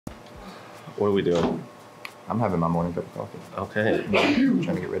What are we doing? I'm having my morning cup of coffee. Okay. I'm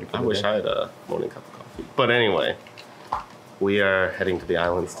trying to get ready for I the wish day. I had a morning cup of coffee. But anyway, we are heading to the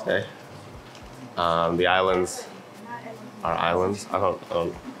islands today. The islands are islands. I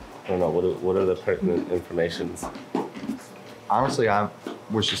don't know. What are the pertinent informations? Honestly, I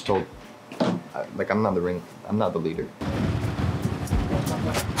was just told, like, I'm not the leader.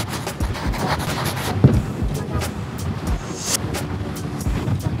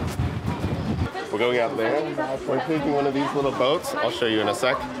 We're going out there. We're taking one of these little boats. I'll show you in a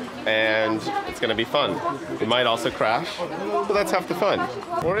sec. And it's gonna be fun. We might also crash, but that's half the fun.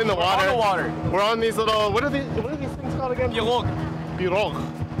 We're in the water. On the water. We're on these little, what are these things called again? Pirog.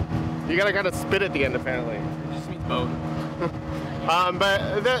 Pirog. You gotta kind of spit at the end apparently. It just means boat.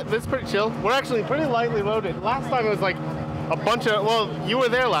 But that's pretty chill. We're actually pretty lightly loaded. Last time it was like a bunch of, well, you were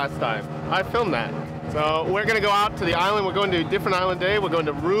there last time. I filmed that. So we're gonna go out to the island. We're going to a different island today. We're going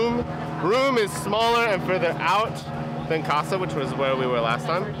to Room. Room is smaller and further out than Casa, which was where we were last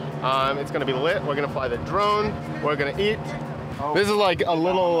time. It's gonna be lit. We're gonna fly the drone. We're gonna eat. This is like a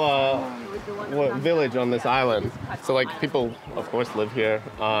little village on this island. So like people, of course, live here.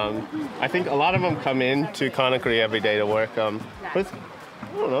 I think a lot of them come in to Conakry every day to work. But it's,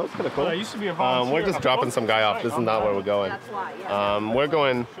 I don't know, it's kind of cool. I used to be a volunteer. We're just dropping some guy off. This is not where we're going. We're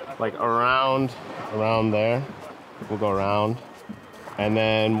going like around there. We'll go around. And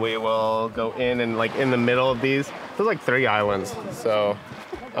then we will go in and like in the middle of these. There's like 3 islands. So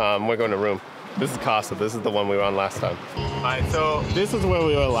we're going to Room. This is Casa. This is the one we were on last time. All right, so this is where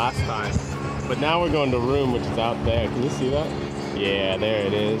we were last time. But now we're going to Room, which is out there. Can you see that? Yeah, there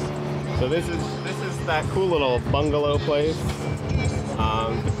it is. So this is that cool little bungalow place.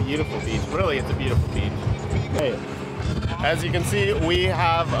 It's a beautiful beach. Really, it's a beautiful beach. Hey, as you can see, we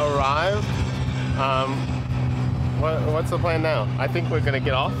have arrived. What's the plan now? I think we're gonna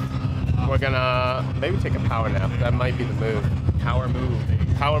get off. We're gonna maybe take a power nap. That might be the move. Power move.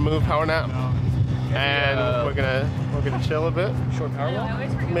 Power move, power nap. And we're gonna chill a bit. Short power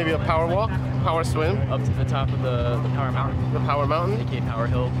walk. Maybe a power walk, power swim. Up to the top of the Power Mountain. The Power Mountain. AKA Power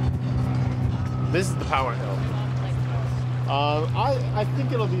Hill. This is the Power Hill. I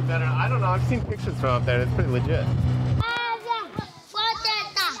think it'll be better. I don't know. I've seen pictures from up there. It's pretty legit.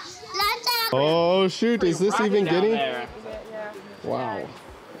 Oh shoot! Is this even Guinea? Wow,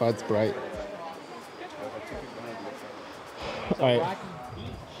 that's bright. All right.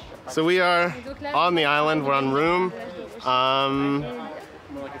 So we are on the island. We're on Room.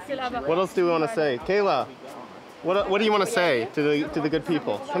 What else do we want to say, Kayla? What do you want to say to the good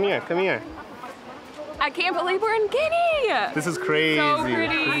people? Come here. Come here. I can't believe we're in Guinea! This is crazy. So pretty.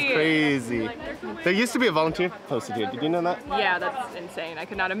 This is crazy. There used to be a volunteer posted here. Did you know that? Yeah, that's insane. I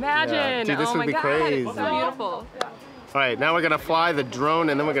could not imagine. Yeah. Dude, this oh would my be God, crazy. it's so beautiful. All right, now we're gonna fly the drone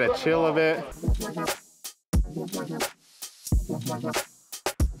and then we're gonna chill a bit.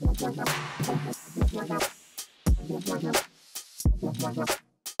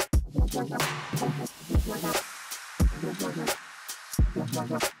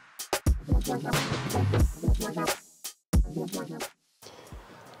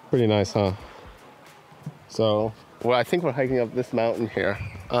 Pretty nice, huh? So, well, I think we're hiking up this mountain here.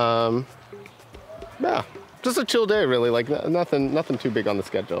 Yeah, just a chill day, really. Like nothing too big on the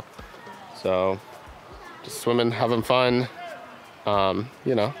schedule. So, just swimming, having fun.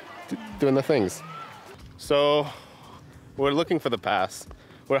 You know, doing the things. So, we're looking for the pass.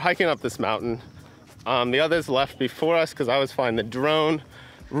 We're hiking up this mountain. The others left before us because I was flying the drone.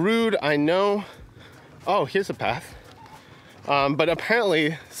 Rude, I know. Oh, here's a path. But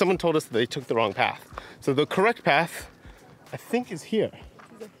apparently someone told us that they took the wrong path. So the correct path, I think, is here.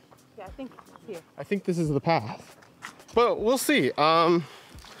 Yeah, I think it's here. I think this is the path. But we'll see.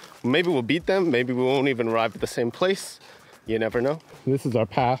 Maybe we'll beat them. Maybe we won't even arrive at the same place. You never know. This is our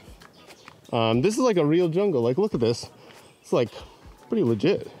path. This is like a real jungle. Like, look at this. It's like pretty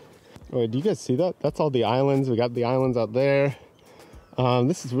legit. Oh, do you guys see that? That's all the islands. We got the islands out there.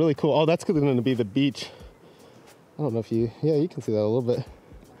 This is really cool. Oh, that's going to be the beach. I don't know if you, yeah, you can see that a little bit.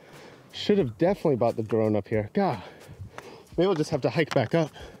 Should have definitely bought the drone up here. God, maybe we'll just have to hike back up.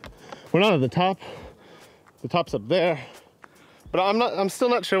 We're not at the top. The top's up there. But I'm still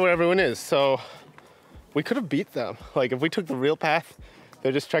not sure where everyone is. So we could have beat them. Like if we took the real path,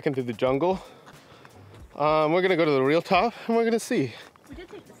 they're just trekking through the jungle. We're gonna go to the real top and we're gonna see. We did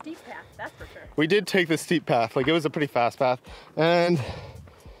take the steep path, that's for sure. We did take the steep path. Like it was a pretty fast path. And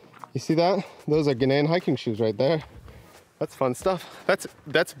you see that? Those are Ghanaian hiking shoes right there. That's fun stuff.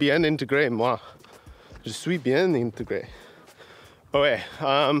 That's bien intégré, moi. Je suis bien intégré. Okay,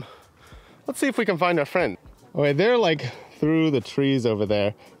 let's see if we can find our friend. Okay, they're like through the trees over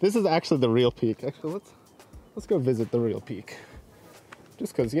there. This is actually the real peak. Actually, let's go visit the real peak.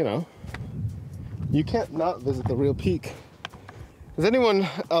 Just because, you know, you can't not visit the real peak. Has anyone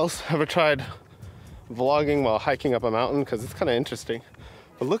else ever tried vlogging while hiking up a mountain? Because it's kind of interesting.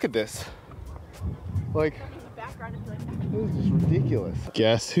 But look at this. Like, this is just ridiculous.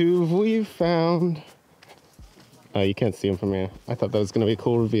 Guess who we found? Oh, you can't see him from here. I thought that was going to be a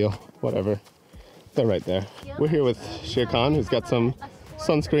cool reveal. Whatever. They're right there. We're here with Shere Khan, who's got some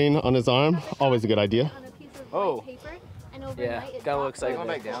sunscreen on his arm. Always a good idea. Oh. Yeah, that looks like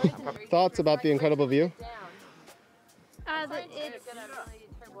it. Thoughts about the incredible view? It's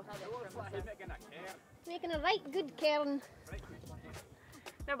making a right good cairn.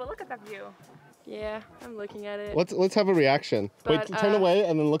 No, but look at that view. Yeah, I'm looking at it. Let's have a reaction. But, wait, turn away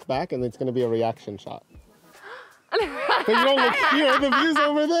and then look back, and it's going to be a reaction shot. But you don't look here. The view's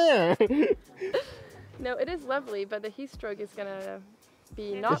over there. No, it is lovely, but the heat stroke is gonna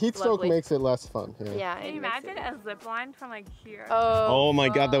be The not heat stroke lovely. makes it less fun. Yeah. Yeah. Can it you makes imagine it- a zip line from like here? Oh my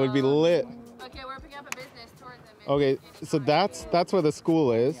God, that would be lit. Okay, we're picking up a business tourism. Okay, so that's where the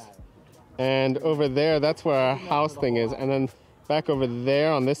school is, and over there that's where our house thing is, and then back over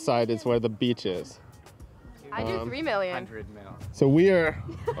there on this side is where the beach is. I do 3 million. 100 mil. So we are.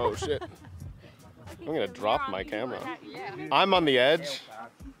 Oh shit! I'm gonna drop my camera. I'm on the edge.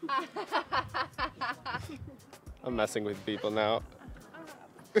 I'm messing with people now.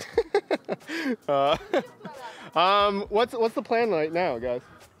 What's the plan right now, guys?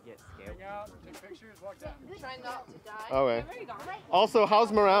 Try not to die. Okay. Also,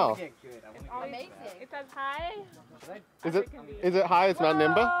 how's morale? Amazing. It's as high. Is it high as Mount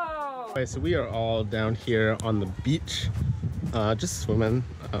Nimba? Oh. Okay, so we are all down here on the beach, just swimming.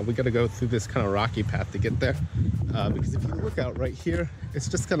 We gotta go through this kind of rocky path to get there, because if you look out right here, it's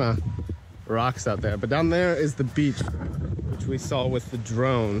just kind of rocks out there. But down there is the beach, which we saw with the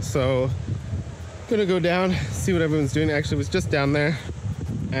drone. So gonna go down, see what everyone's doing. Actually, was just down there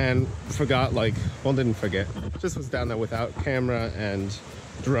and forgot, like, well, didn't forget. Just was down there without camera and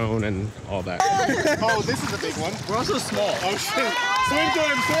drone and all that. Oh, this is a big one. We're also small. Oh shit! Swim to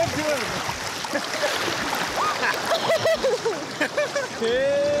him! Swim to him!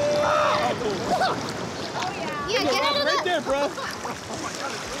 Yeah, get out of Right there, bro.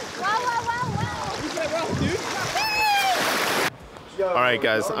 All right,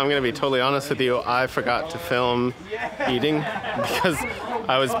 guys, I'm gonna be totally honest with you. I forgot to film eating because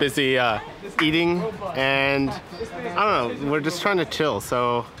I was busy eating, and I don't know, we're just trying to chill.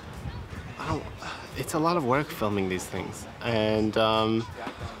 So it's a lot of work filming these things. And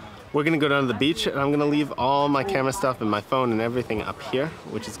we're gonna go down to the beach, and I'm gonna leave all my camera stuff and my phone and everything up here,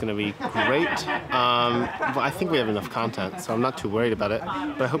 which is gonna be great. But I think we have enough content, so I'm not too worried about it.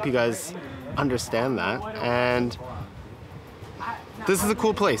 But I hope you guys understand that. And this is a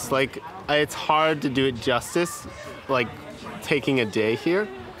cool place. Like, it's hard to do it justice, like taking a day here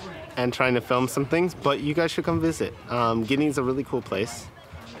and trying to film some things, but you guys should come visit. Guinea is a really cool place.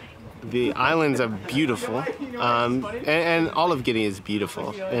 The islands are beautiful, and all of Guinea is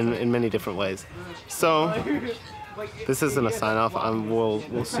beautiful in many different ways. So this isn't a sign off.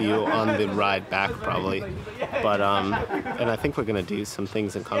 We'll see you on the ride back probably, but and I think we're gonna do some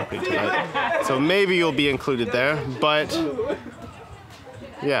things in concrete tonight. So maybe you'll be included there, but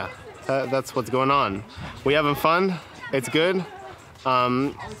yeah, that's what's going on. We having fun. It's good.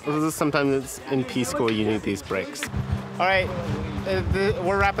 Sometimes it's in Peace School you need these breaks. All right,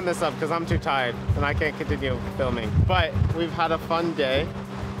 we're wrapping this up because I'm too tired and I can't continue filming. But we've had a fun day.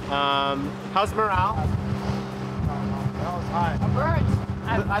 How's morale? Morale's high.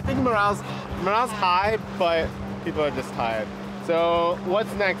 I think morale's high, but people are just tired. So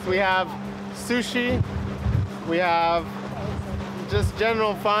what's next? We have sushi. We have just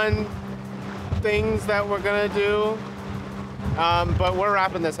general fun things that we're gonna do. But we're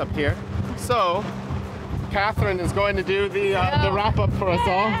wrapping this up here. So Catherine is going to do the wrap up for us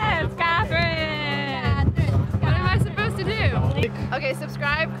all. Yes, Catherine. What am I supposed to do? Okay,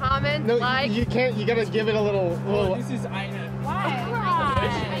 subscribe, comment, No, like. you can't. You gotta give it a little. This is Ina.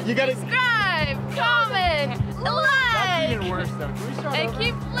 You gotta. Subscribe, comment, like, Even worse though. Can we start and over?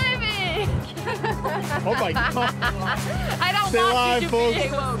 keep living. Oh my God. I don't Stay want live, you to folks. be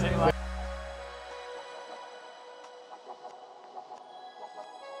woke. Stay